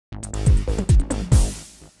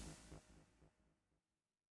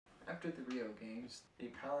After the Rio Games, a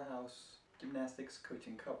powerhouse gymnastics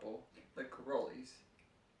coaching couple, the Karolyis,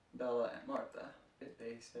 Bella and Martha,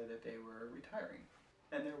 they said that they were retiring.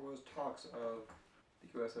 And there was talks of the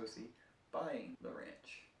USOC buying the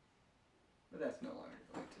ranch. But that's no longer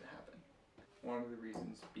going to happen. One of the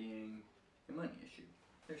reasons being a money issue.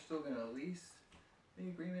 They're still going to lease the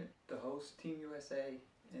agreement to host Team USA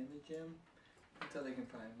in the gym until they can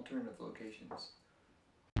find alternative locations.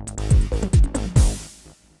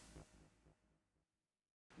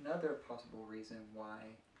 Another possible reason why,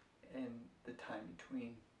 in the time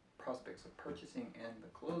between prospects of purchasing and the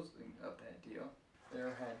closing of that deal,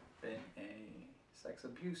 there had been a sex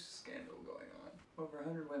abuse scandal going on. Over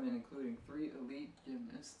 100 women, including 3 elite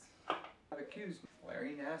gymnasts, have accused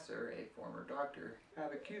Larry Nassar, a former doctor,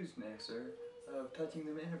 have accused Nassar of touching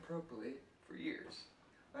them inappropriately for years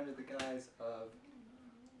under the guise of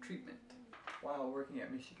treatment while working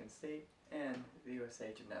at Michigan State and the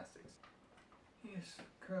USA Gymnastics. He is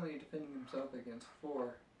currently defending himself against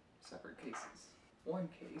 4 separate cases. One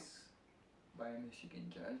case by a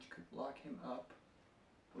Michigan judge could lock him up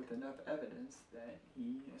with enough evidence that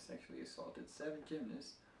he sexually assaulted 7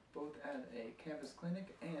 gymnasts, both at a campus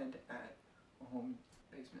clinic and at a home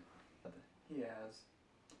basement. He has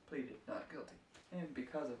pleaded not guilty. And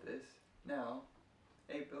because of this, now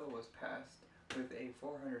a bill was passed with a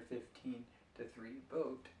 415-3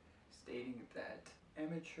 vote stating that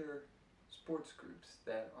amateur sports groups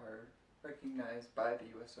that are recognized by the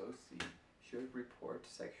USOC should report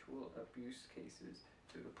sexual abuse cases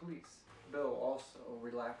to the police. The bill also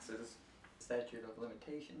relaxes the statute of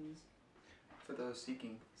limitations for those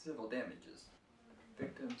seeking civil damages.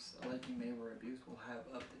 Victims alleging they were abused will have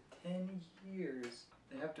up to 10 years.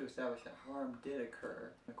 They have to establish that harm did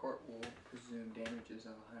occur. The court will presume damages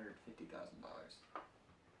of $150,000.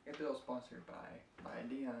 A bill sponsored by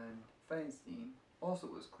Dianne Feinstein also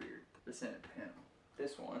was cleared the Senate panel.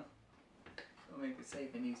 This one will make it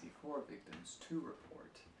safe and easy for victims to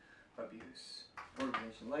report abuse.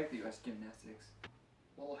 Organizations like the USA Gymnastics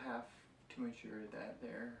will have to ensure that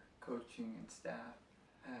their coaching and staff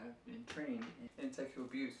have been trained in sexual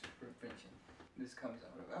abuse prevention. This comes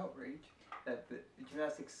out of outrage that the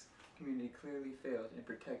gymnastics community clearly failed in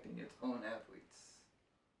protecting its own athletes.